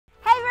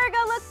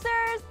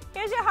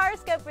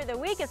horoscope for the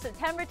week of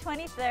September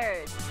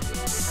 23rd.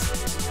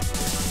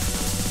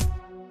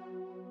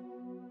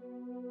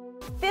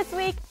 This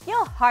week,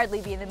 you'll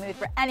hardly be in the mood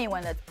for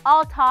anyone that's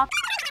all talk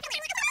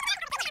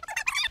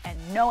and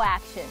no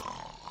action.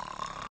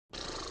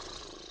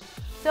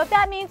 So if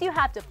that means you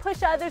have to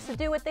push others to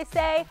do what they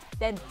say,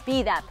 then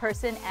be that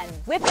person and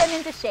whip them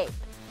into shape.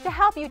 To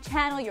help you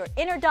channel your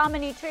inner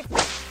dominatrix,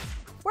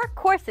 work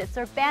corsets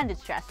or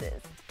bandage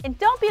dresses. And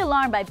don't be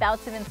alarmed by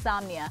bouts of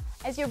insomnia,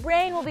 as your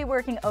brain will be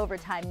working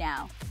overtime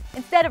now.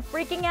 Instead of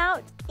freaking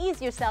out,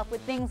 ease yourself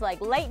with things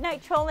like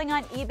late-night trolling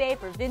on eBay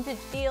for vintage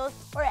deals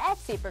or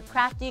Etsy for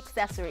crafty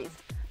accessories.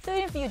 So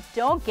even if you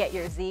don't get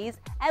your Z's,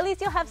 at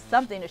least you'll have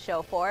something to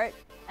show for it.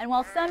 And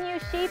while some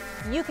use sheep,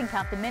 you can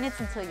count the minutes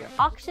until your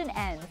auction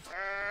ends.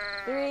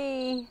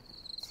 3,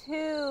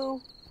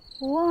 2,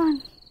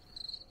 1.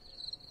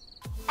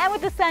 And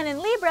with the sun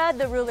in Libra,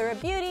 the ruler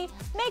of beauty,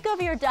 make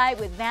over your diet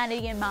with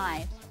vanity in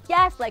mind.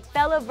 Yes, like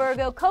fellow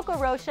Virgo Coco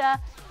Rocha,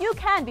 you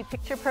can be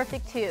picture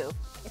perfect too.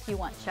 If you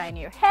want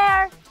shinier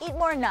hair, eat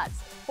more nuts.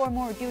 For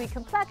more dewy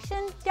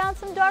complexion, down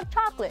some dark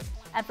chocolate.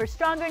 And for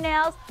stronger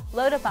nails,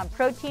 load up on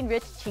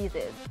protein-rich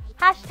cheeses.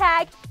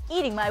 Hashtag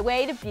eating my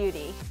way to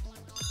beauty.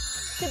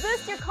 To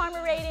boost your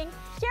karma rating,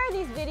 share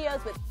these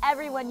videos with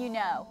everyone you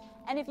know.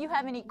 And if you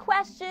have any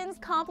questions,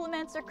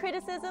 compliments, or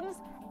criticisms,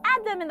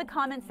 add them in the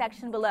comment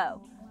section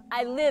below.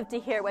 I live to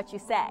hear what you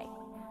say.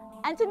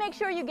 And to make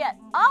sure you get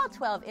all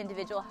 12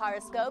 individual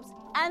horoscopes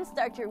and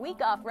start your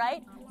week off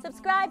right,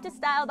 subscribe to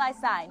Style by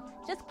Sign.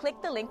 Just click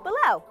the link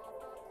below.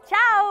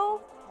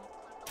 Ciao!